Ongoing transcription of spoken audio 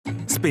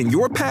spin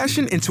your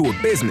passion into a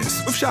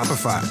business with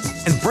Shopify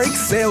and break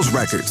sales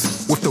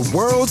records with the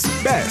world's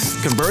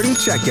best converting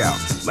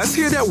checkout. Let's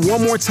hear that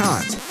one more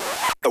time.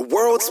 The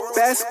world's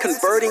best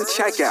converting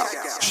checkout.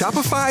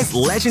 Shopify's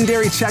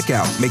legendary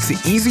checkout makes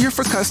it easier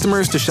for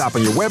customers to shop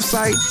on your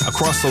website,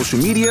 across social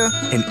media,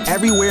 and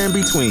everywhere in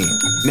between.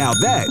 Now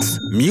that's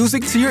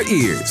music to your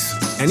ears.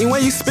 Any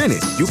way you spin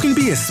it, you can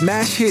be a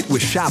smash hit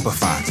with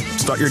Shopify.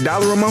 Start your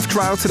 $1 a month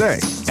trial today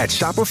at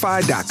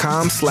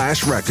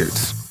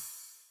shopify.com/records.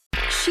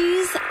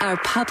 She's our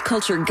pop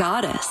culture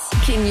goddess.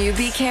 Can you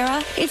be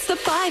Kara? It's the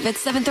 5 at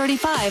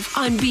 7:35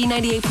 on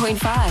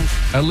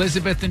B98.5.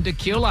 Elizabeth and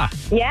Decula.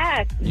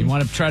 Yes, You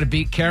want to try to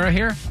beat Kara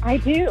here? I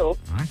do. All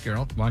right,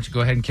 girl. Why don't you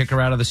go ahead and kick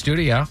her out of the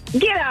studio?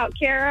 Get out,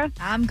 Kara.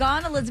 I'm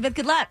gone, Elizabeth.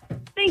 Good luck.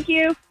 Thank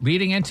you.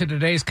 Leading into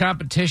today's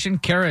competition,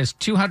 Kara is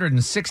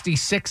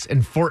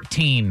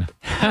 266-14.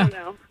 Oh,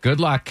 no. Good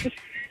luck.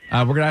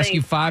 We're going to ask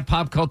you 5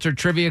 pop culture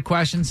trivia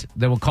questions.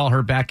 Then we'll call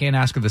her back in,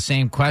 ask her the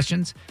same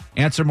questions.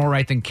 Answer more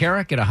right than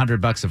Kara, get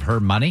 $100 of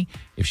her money.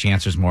 If she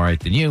answers more right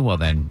than you, well,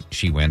 then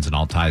she wins and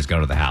all ties go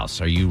to the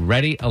house. Are you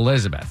ready,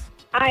 Elizabeth?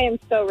 I am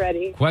so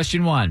ready.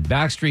 Question 1.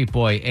 Backstreet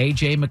Boy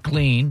A.J.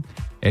 McLean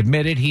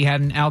admitted he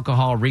had an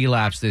alcohol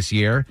relapse this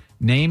year.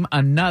 Name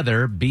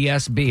another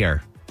BS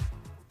beer.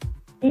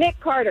 Nick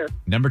Carter.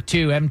 Number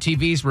 2.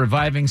 MTV's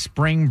reviving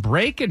Spring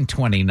Break in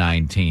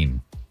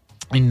 2019.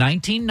 In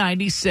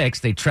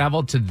 1996, they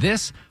traveled to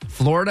this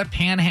Florida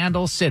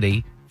panhandle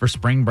city for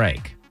spring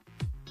break.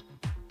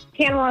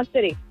 Panama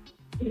City.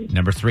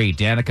 Number 3,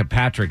 Danica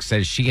Patrick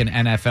says she and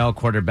NFL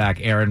quarterback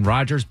Aaron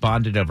Rodgers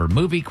bonded over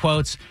movie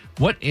quotes.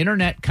 What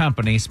internet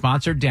company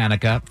sponsored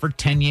Danica for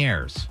 10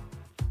 years?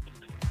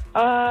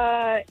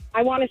 I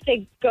want to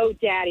say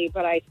GoDaddy,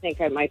 but I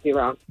think I might be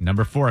wrong.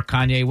 Number 4,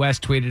 Kanye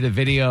West tweeted a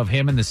video of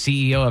him and the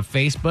CEO of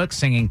Facebook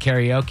singing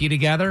karaoke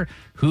together.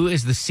 Who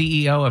is the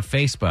CEO of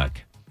Facebook?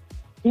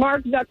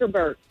 Mark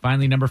Zuckerberg.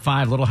 Finally, number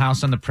 5, Little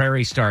House on the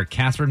Prairie star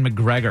Catherine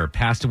McGregor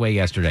passed away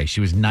yesterday. She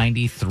was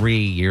 93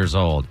 years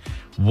old.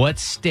 What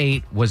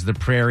state was the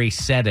prairie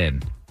set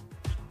in?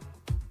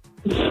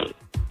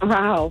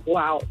 Wow.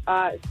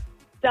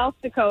 South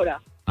Dakota.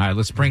 All right,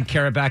 let's bring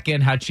Kara back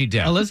in. How'd she do?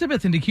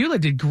 Elizabeth and Decula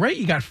did great.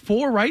 You got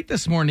 4 right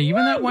this morning.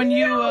 Even that one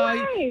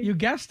you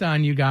guessed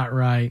on, you got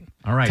right.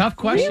 All right. Tough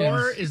questions.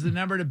 4 is the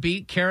number to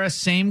beat. Kara,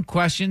 same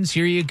questions.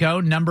 Here you go.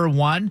 Number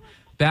 1.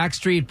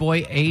 Backstreet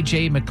Boy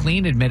A.J.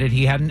 McLean admitted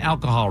he had an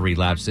alcohol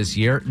relapse this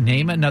year.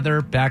 Name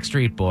another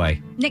Backstreet Boy.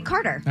 Nick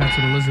Carter. That's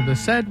what Elizabeth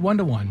said,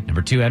 1-1.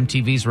 Number 2,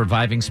 MTV's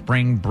reviving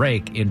Spring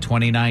Break in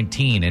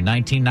 2019. In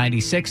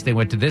 1996, they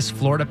went to this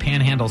Florida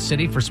panhandle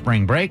city for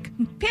spring break.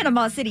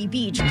 Panama City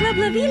Beach. Club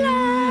La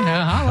Vila.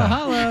 Yeah, holla,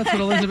 holla. That's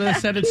what Elizabeth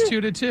said. It's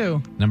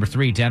 2-2. Number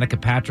 3, Danica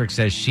Patrick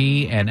says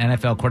she and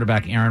NFL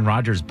quarterback Aaron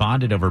Rodgers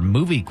bonded over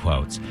movie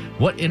quotes.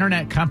 What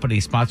internet company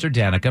sponsored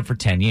Danica for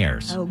 10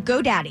 years? Oh,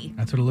 GoDaddy.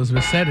 That's what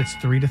Elizabeth said. It's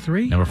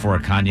 3-3. Number 4,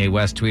 Kanye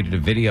West tweeted a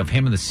video of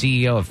him and the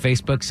CEO of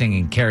Facebook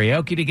singing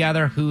karaoke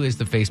together. Who is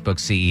the Facebook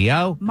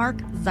CEO? Mark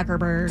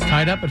Zuckerberg.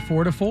 Tied up at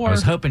 4-4. I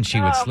was hoping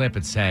she would slip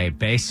and say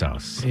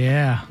Bezos.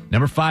 Yeah.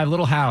 Number 5,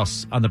 Little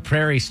House on the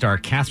Prairie star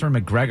Catherine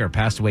McGregor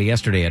passed away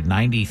yesterday at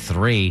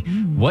 93.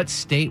 What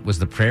state was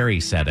the Prairie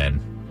set in?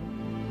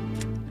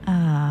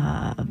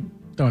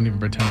 Don't even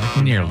pretend. Like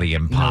you Nearly know.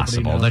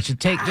 impossible. Nobody knows. Let's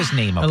take just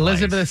name a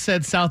Elizabeth place.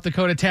 said South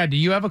Dakota. Tad, do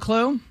you have a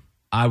clue?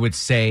 I would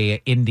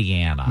say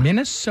Indiana.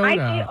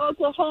 Minnesota. I say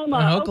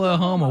Oklahoma.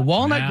 Oklahoma.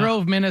 Walnut Yeah.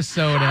 Grove,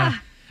 Minnesota.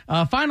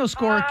 Final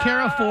score,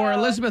 Kara 4,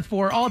 Elizabeth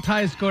 4. All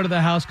ties go to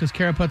the house because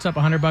Kara puts up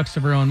 $100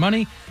 of her own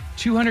money.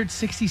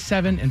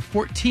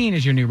 267-14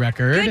 is your new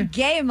record. Good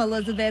game,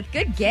 Elizabeth.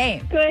 Good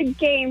game. Good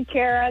game,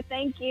 Kara.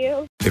 Thank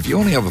you. If you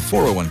only have a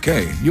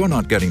 401k, you're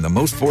not getting the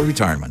most for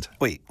retirement.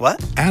 Wait,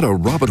 what? Add a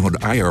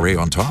Robinhood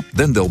IRA on top,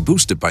 then they'll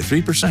boost it by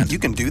 3%. You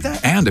can do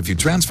that? And if you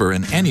transfer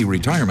in any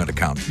retirement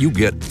account, you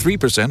get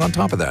 3% on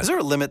top of that. Is there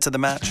a limit to the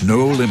match?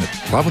 No limit.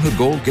 Robinhood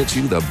Gold gets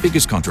you the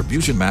biggest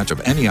contribution match of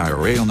any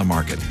IRA on the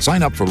market.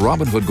 Sign up for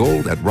Robinhood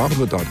Gold at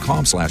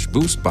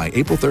Robinhood.com/boost by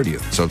April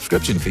 30th.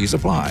 Subscription fees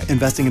apply.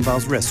 Investing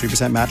involves risk.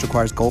 3% match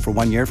requires gold for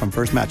 1 year from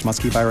first match. Must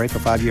keep IRA for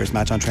 5 years.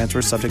 Match on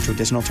transfers subject to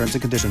additional terms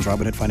and conditions.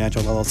 Robinhood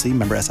Financial LLC.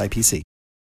 Member SIPC.